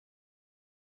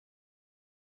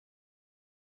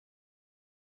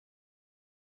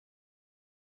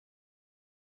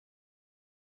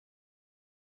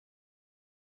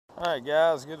Alright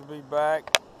guys, good to be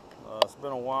back. It's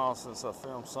been a while since I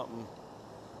filmed something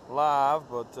live,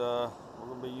 but we're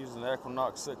going to be using the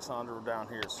Equinox 600 down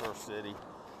here at Surf City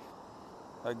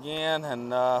again,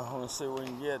 and we're going to see what we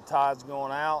can get. Tide's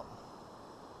going out.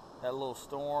 Had a little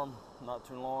storm not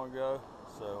too long ago,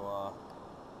 so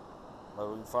maybe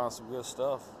we can find some good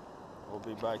stuff. We'll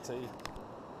be back to you.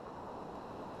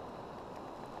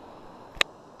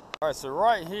 Alright, so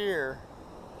right here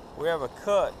we have a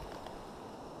cut.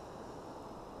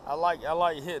 I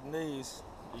like hitting these.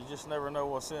 You just never know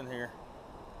what's in here.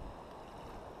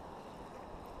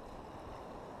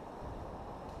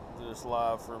 Do this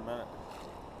live for a minute.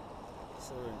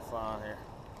 See what we can find here.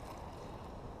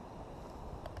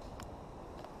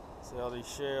 See all these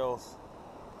shells.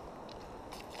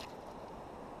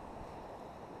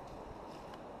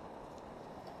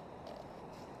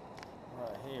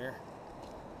 Right here.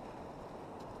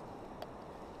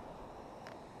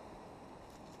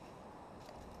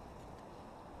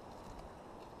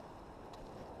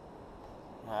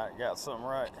 Alright, got something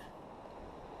right.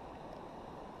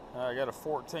 I got a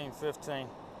 14-15.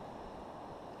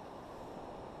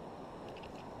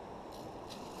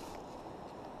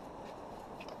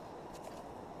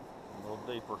 A little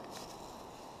deeper.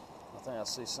 I think I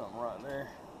see something right there.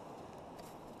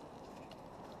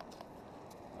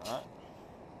 Alright.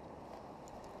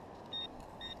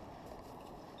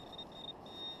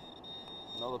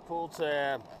 Another pull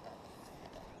tab.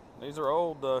 These are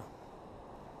old though.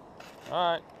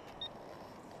 Alright,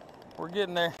 we're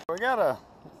getting there. We got a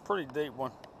pretty deep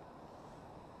one.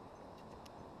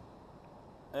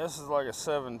 This is like a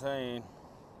 17,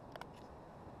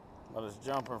 but it's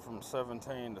jumping from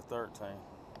 17 to 13.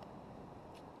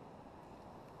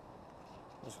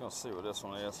 Just gonna see what this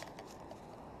one is.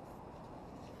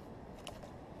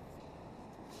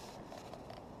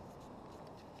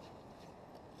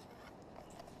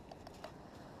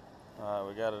 Alright,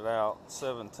 we got it out.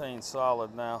 17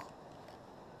 solid now.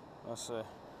 Let's see.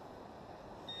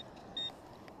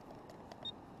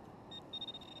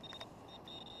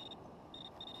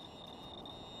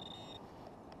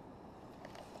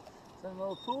 It's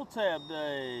another pull tab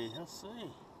day. Let's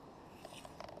see.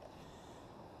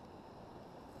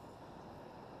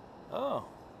 Oh,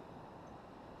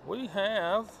 we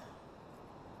have,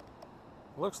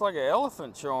 looks like an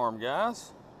elephant charm,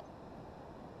 guys.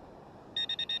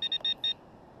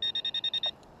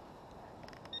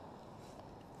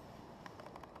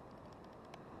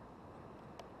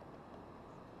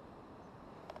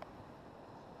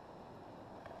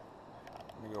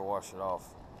 Let me go wash it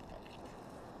off.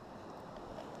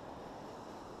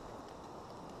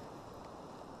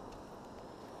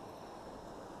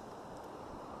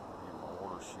 Get my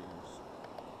water shoes.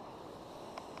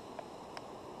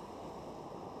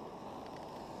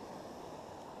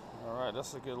 All right,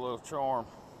 that's a good little charm.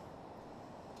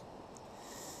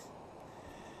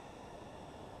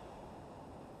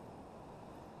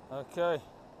 Okay.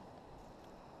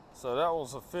 So that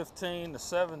was a 15 to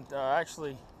 7.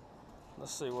 Actually,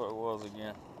 let's see what it was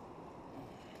again.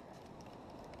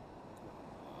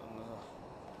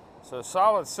 So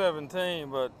solid 17,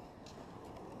 but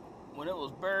when it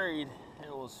was buried, it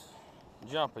was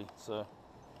jumpy. So,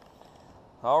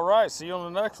 all right, see you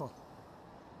on the next one.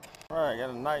 All right, got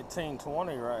a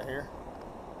 1920 right here.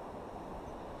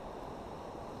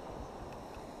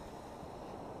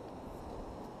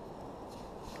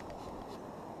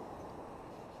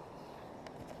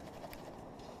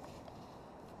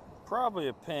 Probably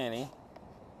a penny.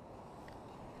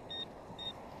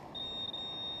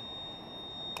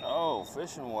 Oh,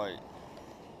 fishing weight.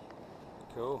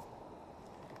 Cool.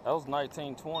 That was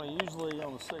 1920. Usually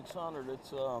on the 600,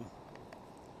 it's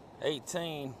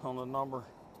 18 on the number,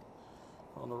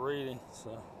 on the reading.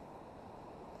 So,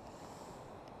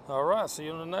 all right, see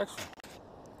you on the next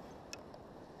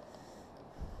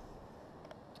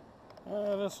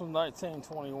one. This was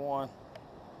 1921.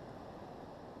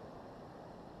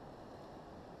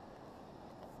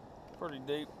 Pretty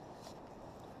deep.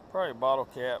 Probably a bottle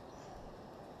cap.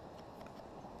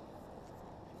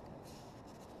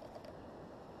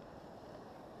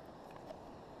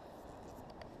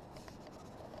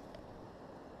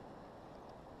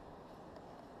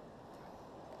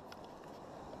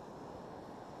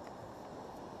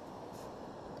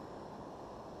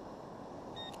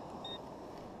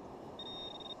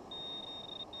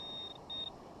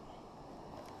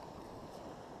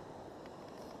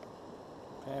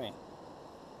 Penny.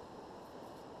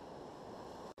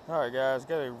 Alright guys,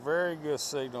 got a very good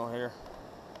signal here.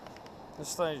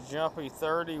 This thing's jumpy.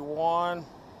 31,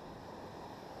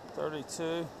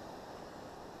 32.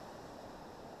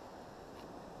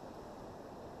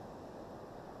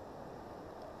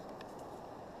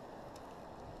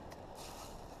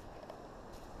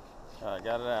 All right,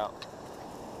 got it out.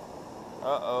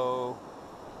 Uh-oh.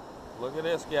 Look at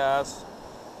this, guys.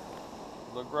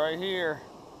 Look right here.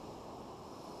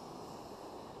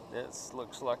 This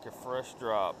looks like a fresh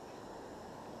drop.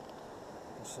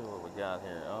 Let's see what we got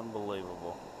here.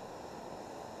 Unbelievable.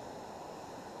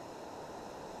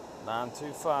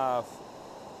 925.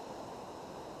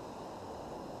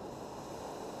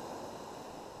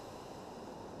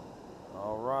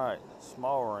 All right,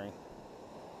 small ring.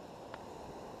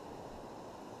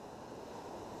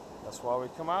 That's why we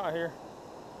come out here.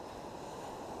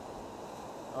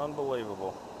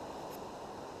 Unbelievable.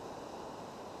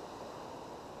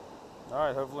 All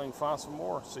right, hopefully we can find some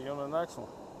more. See you on the next one.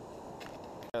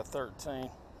 Got 13.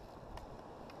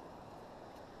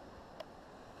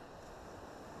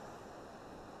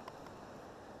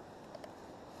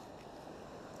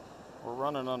 We're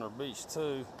running under beach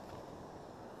 2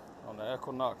 on the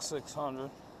Equinox 600.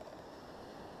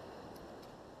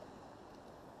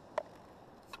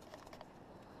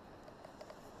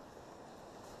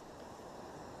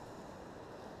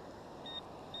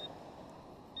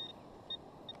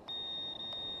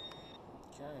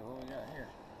 Okay, what we got here?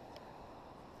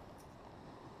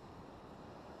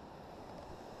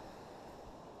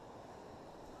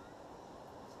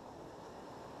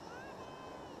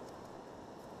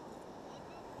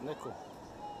 Nickel.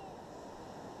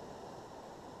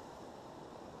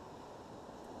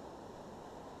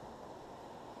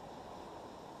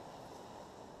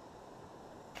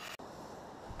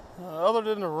 Other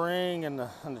than the ring and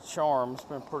the charm, it's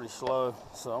been pretty slow.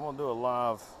 So I'm gonna do a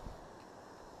live.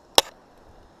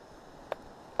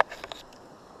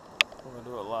 We're gonna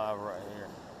do it live right here.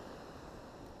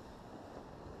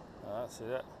 All right, see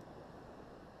that?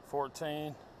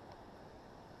 14.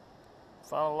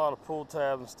 Found a lot of pull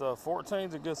tabs and stuff. 14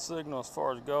 is a good signal as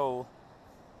far as gold.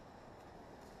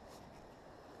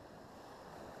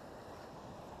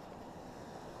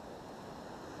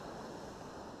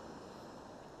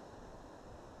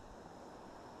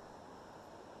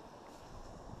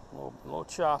 A little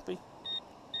choppy.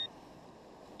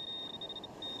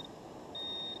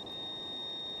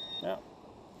 Yep.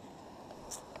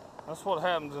 That's what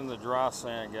happens in the dry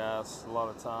sand, guys, a lot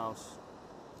of times.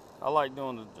 I like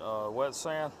doing the wet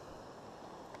sand.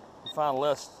 You find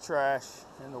less trash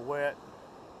in the wet.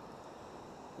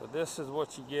 But this is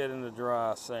what you get in the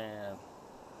dry sand.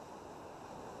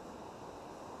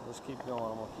 Let's keep going.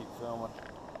 I'm going to keep filming.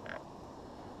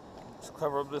 Let's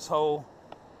cover up this hole.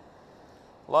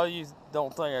 A lot of you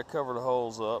don't think I cover the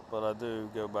holes up, but I do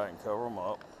go back and cover them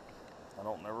up. I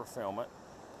don't never film it.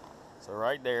 So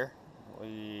right there,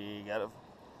 we got to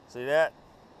see that?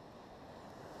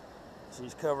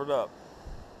 She's covered up.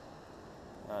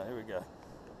 All right, here we go.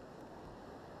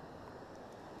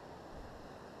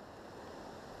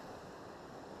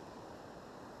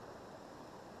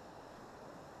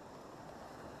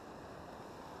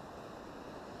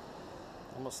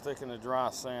 I'm gonna stick in the dry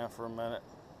sand for a minute.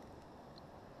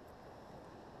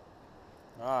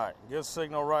 All right, good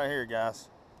signal right here, guys.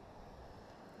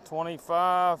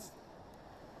 25.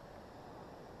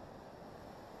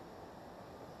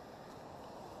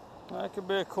 That could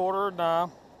be a quarter or a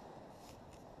dime.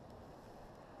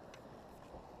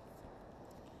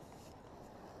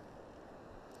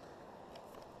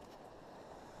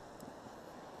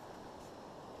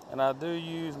 And I do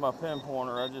use my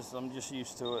pinpointer. I'm just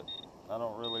used to it. I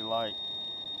don't really like.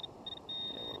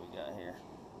 Yeah, what we got here?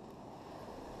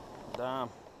 Dime.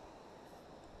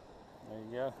 There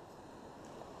you go.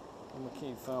 I'm gonna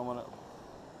keep filming it.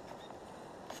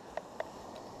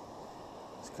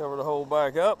 Let's cover the hole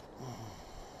back up.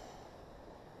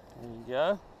 There you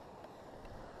go.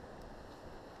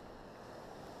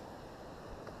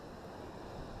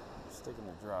 Stick in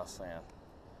the dry sand.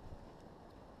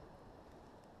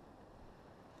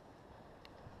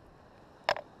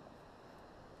 Come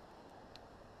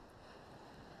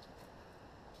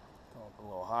up a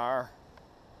little higher.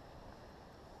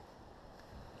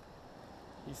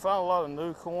 You find a lot of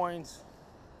new coins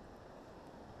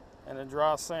in the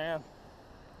dry sand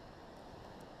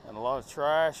and a lot of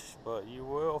trash, but you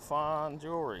will find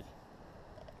jewelry.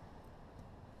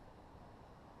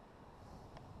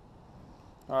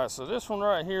 All right, so this one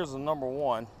right here is the number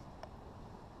 1.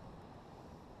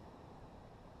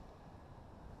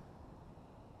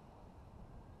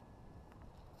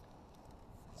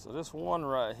 So this one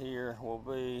right here will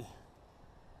be,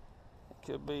 it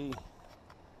could be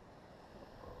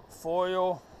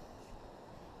foil,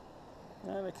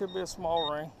 and it could be a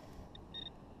small ring.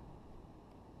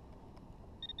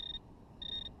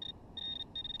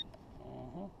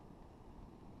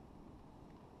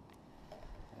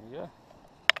 There you go.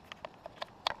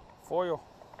 Foil.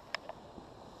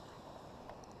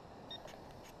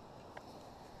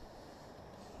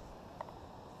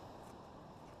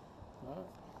 Alright,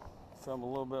 film a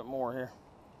little bit more here.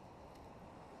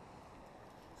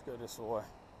 Let's go this way.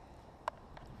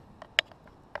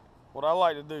 What I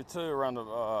like to do too around the,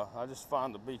 I just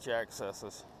find the beach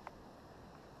accesses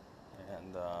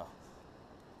and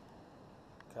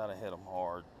kind of hit them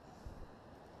hard.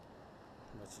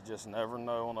 But you just never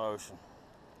know on the ocean.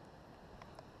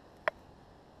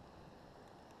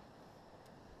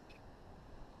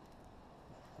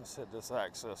 Let's hit this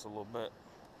access a little bit.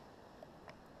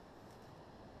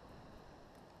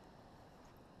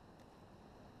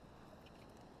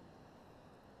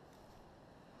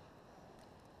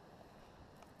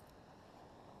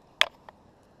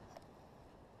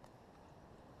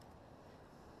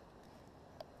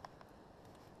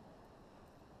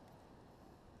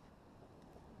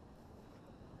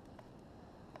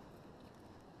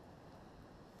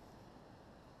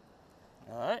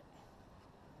 All right.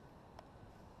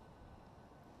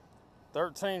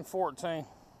 13, 14.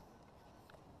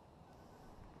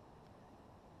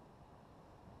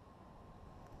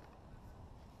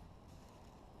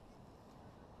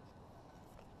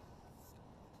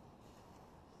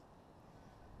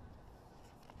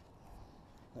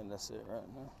 And that's it right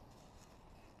now.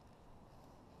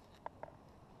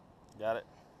 Got it.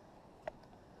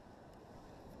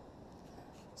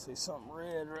 See something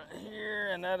red right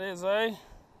here, and that is a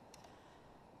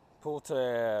pull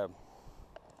tab.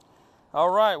 All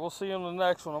right, we'll see you on the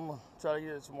next one. I'm gonna try to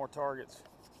get some more targets,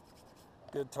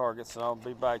 good targets, and I'll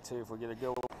be back to you if we get a good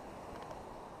one.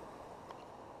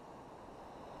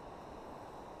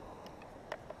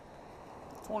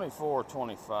 $24,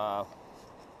 $25.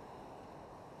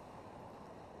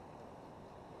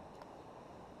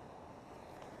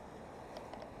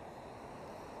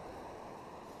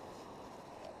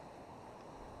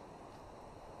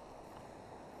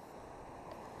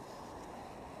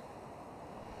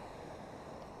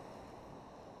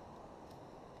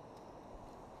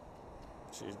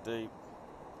 She's deep.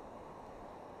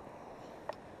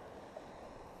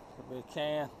 Could be a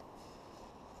can.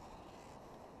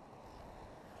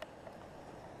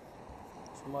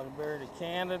 Somebody buried a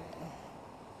can.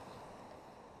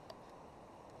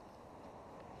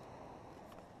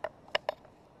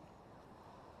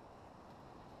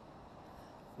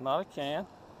 Not a can.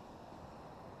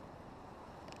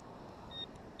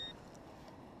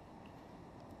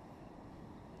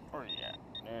 Where you at?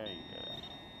 There you go.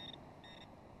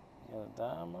 Got a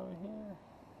dime over here.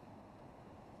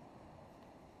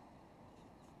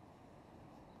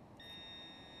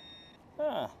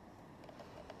 Huh.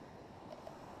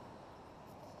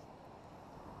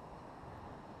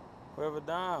 We have a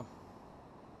dime.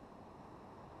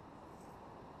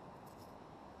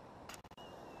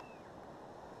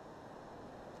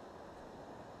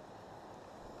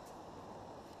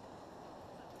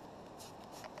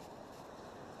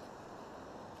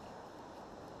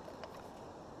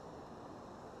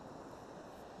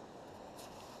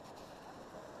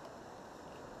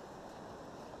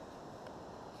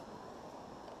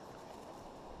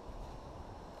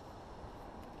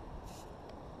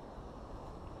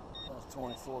 That's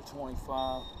 24,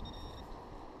 25.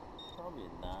 Probably a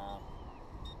dime.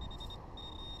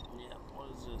 Yeah, what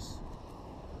is this?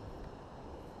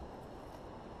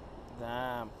 Dime.